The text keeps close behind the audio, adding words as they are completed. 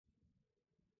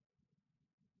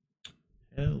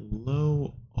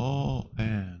Hello, all,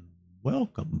 and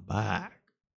welcome back.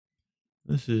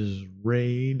 This is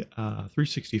Raid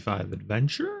 365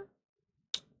 Adventure.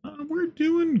 We're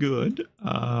doing good.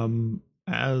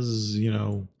 As you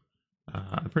know,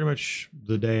 pretty much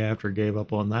the day after gave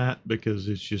up on that because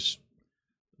it's just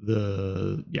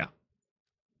the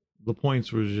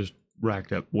points was just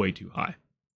racked up way too high.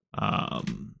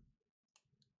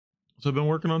 So I've been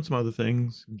working on some other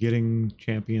things, getting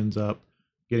champions up,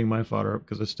 getting my fodder up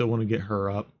because I still want to get her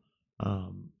up.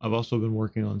 I've also been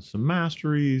working on some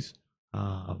masteries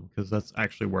because that's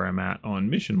actually where I'm at on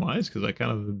mission-wise because I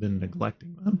kind of have been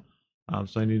neglecting them.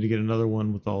 So I need to get another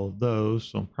one with all of those.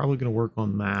 So I'm probably going to work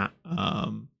on that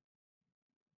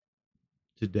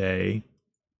today.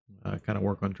 Kind of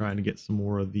work on trying to get some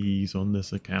more of these on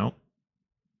this account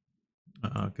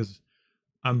because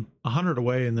I'm 100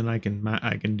 away, and then I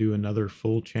can do another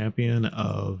full champion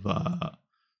of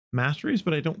masteries,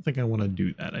 but I don't think I want to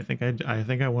do that. I think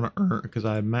I want to earn because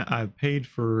I've paid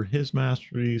for his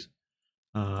masteries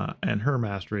and her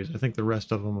masteries. I think the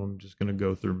rest of them I'm just going to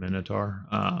go through Minotaur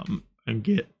and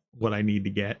get what I need to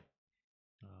get.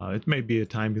 It may be a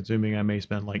time consuming. I may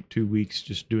spend like 2 weeks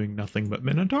just doing nothing but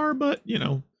Minotaur, but you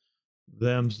know,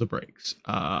 them's the breaks.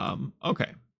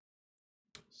 Okay.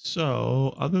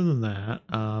 So other than that,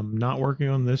 not working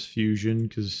on this fusion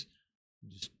because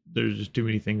there's just too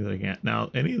many things that I can't.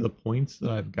 Now, any of the points that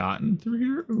I've gotten through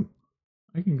here,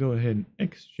 I can go ahead and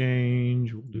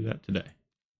exchange. We'll do that today.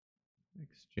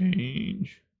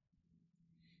 Exchange.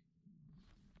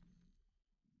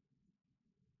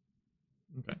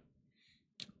 Okay.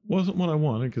 Wasn't what I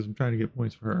wanted because I'm trying to get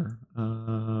points for her.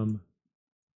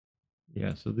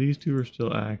 Yeah, so these two are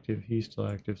still active. He's still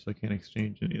active, so I can't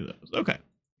exchange any of those. Okay.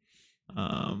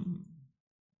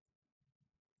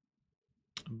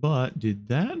 But did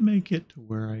that make it to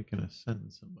where I can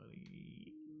ascend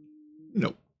somebody?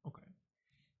 Nope. Okay.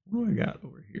 What do I got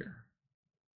over here?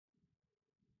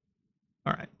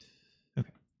 All right.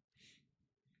 Okay.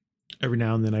 Every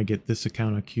now and then I get this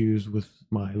account accused with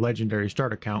my legendary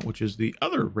start account, which is the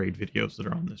other raid videos that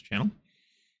are on this channel.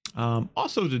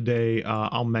 Also today,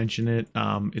 I'll mention it.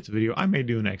 It's a video. I may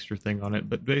do an extra thing on it,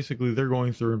 but basically they're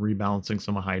going through and rebalancing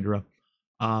some of Hydra.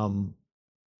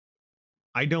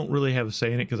 I don't really have a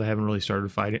say in it because I haven't really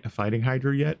started fighting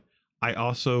Hydra yet. I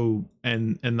also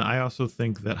I also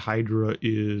think that Hydra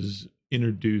is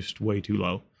introduced way too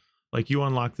low. Like, you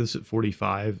unlock this at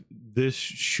 45. This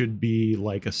should be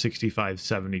like a 65,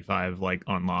 75 like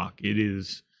unlock. It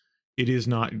is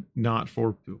not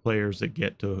for players that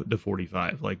get to the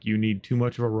 45. Like, you need too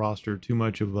much of a roster, too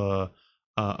much of a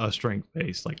strength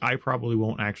base. Like, I probably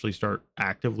won't actually start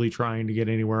actively trying to get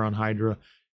anywhere on Hydra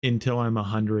until I'm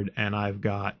 100 and I've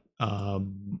got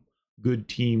good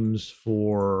teams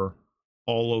for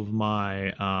all of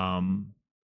my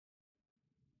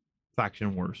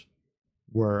faction wars,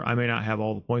 where I may not have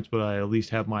all the points, but I at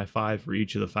least have my 5 for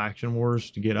each of the faction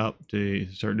wars to get up to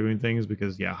start doing things.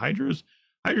 Because yeah, Hydra's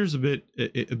a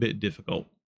bit difficult,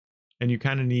 and you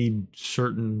kind of need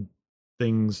certain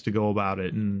things to go about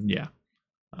it. And yeah,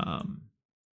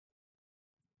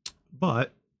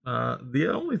 but the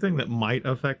only thing that might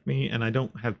affect me, and I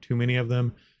don't have too many of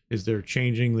them, is they're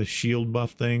changing the shield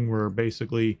buff thing, where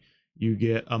basically you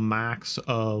get a max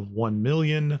of 1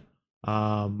 million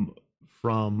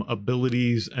from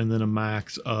abilities, and then a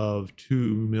max of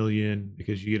 2 million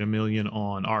because you get 1 million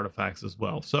on artifacts as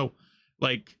well. So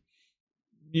like,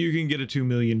 you can get a 2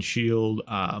 million shield.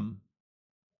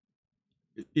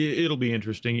 It'll be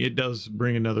interesting. It does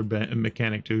bring another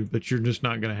mechanic too, but you're just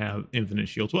not going to have infinite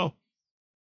shields. Well,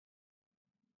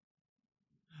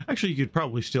 actually, you could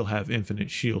probably still have infinite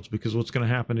shields, because what's going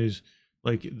to happen is,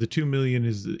 like, the 2 million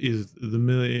is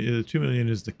the 2 million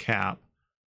is the cap.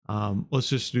 Let's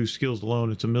just do skills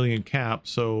alone. It's 1 million cap.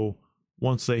 So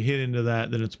once they hit into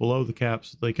that, then it's below the cap,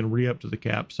 so they can re-up to the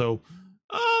cap. So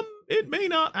it may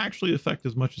not actually affect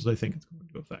as much as I think it's going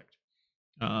to affect.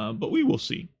 But we will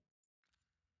see.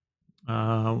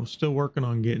 We're still working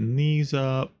on getting these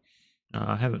up.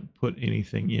 I haven't put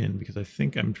anything in because I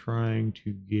think I'm trying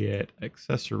to get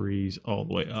accessories all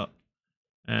the way up,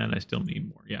 and I still need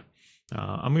more. Yeah,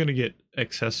 I'm gonna get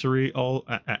accuracy all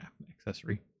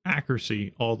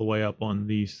the way up on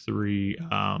these 3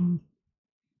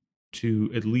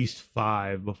 to at least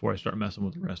 5 before I start messing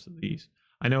with the rest of these.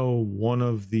 I know one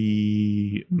of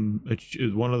the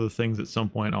things at some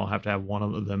point I'll have to have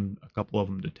a couple of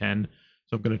them to 10.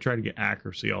 So I'm going to try to get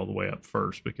accuracy all the way up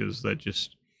first, because that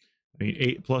just, I mean,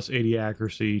 8 plus 80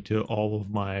 accuracy to all of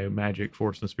my magic,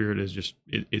 force, and spirit is just,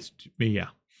 it's yeah.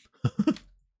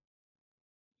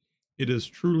 It is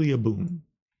truly a boon.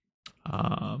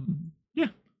 Yeah.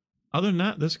 Other than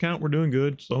that, this account we're doing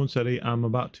good, slow and steady. I'm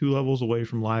about 2 levels away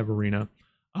from live arena.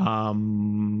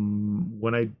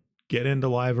 When I get into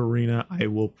live arena, I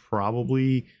will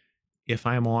probably, if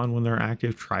I'm on when they're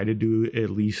active, try to do at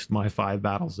least my 5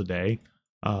 battles a day,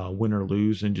 win or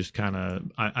lose, and just kind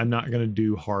of, I'm not going to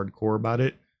do hardcore about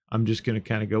it. I'm just going to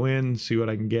kind of go in, see what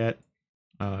I can get,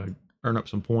 uh, earn up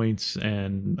some points,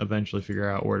 and eventually figure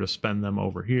out where to spend them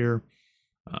over here.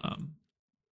 Um,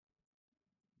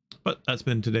 but that's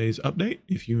been today's update.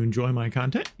 If you enjoy my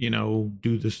content,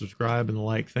 do the subscribe and the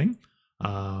like thing.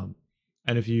 Um,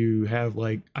 and if you have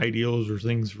like ideals or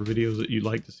things for videos that you'd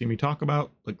like to see me talk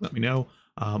about, like let me know.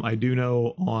 I do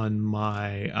know on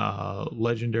my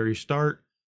legendary start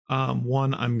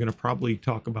one, I'm going to probably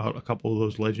talk about a couple of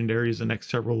those legendaries the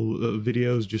next several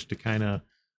videos, just to kind of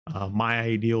my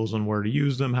ideals on where to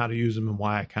use them, how to use them, and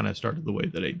why I kind of started the way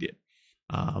that I did.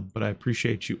 But I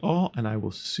appreciate you all, and I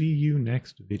will see you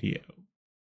next video.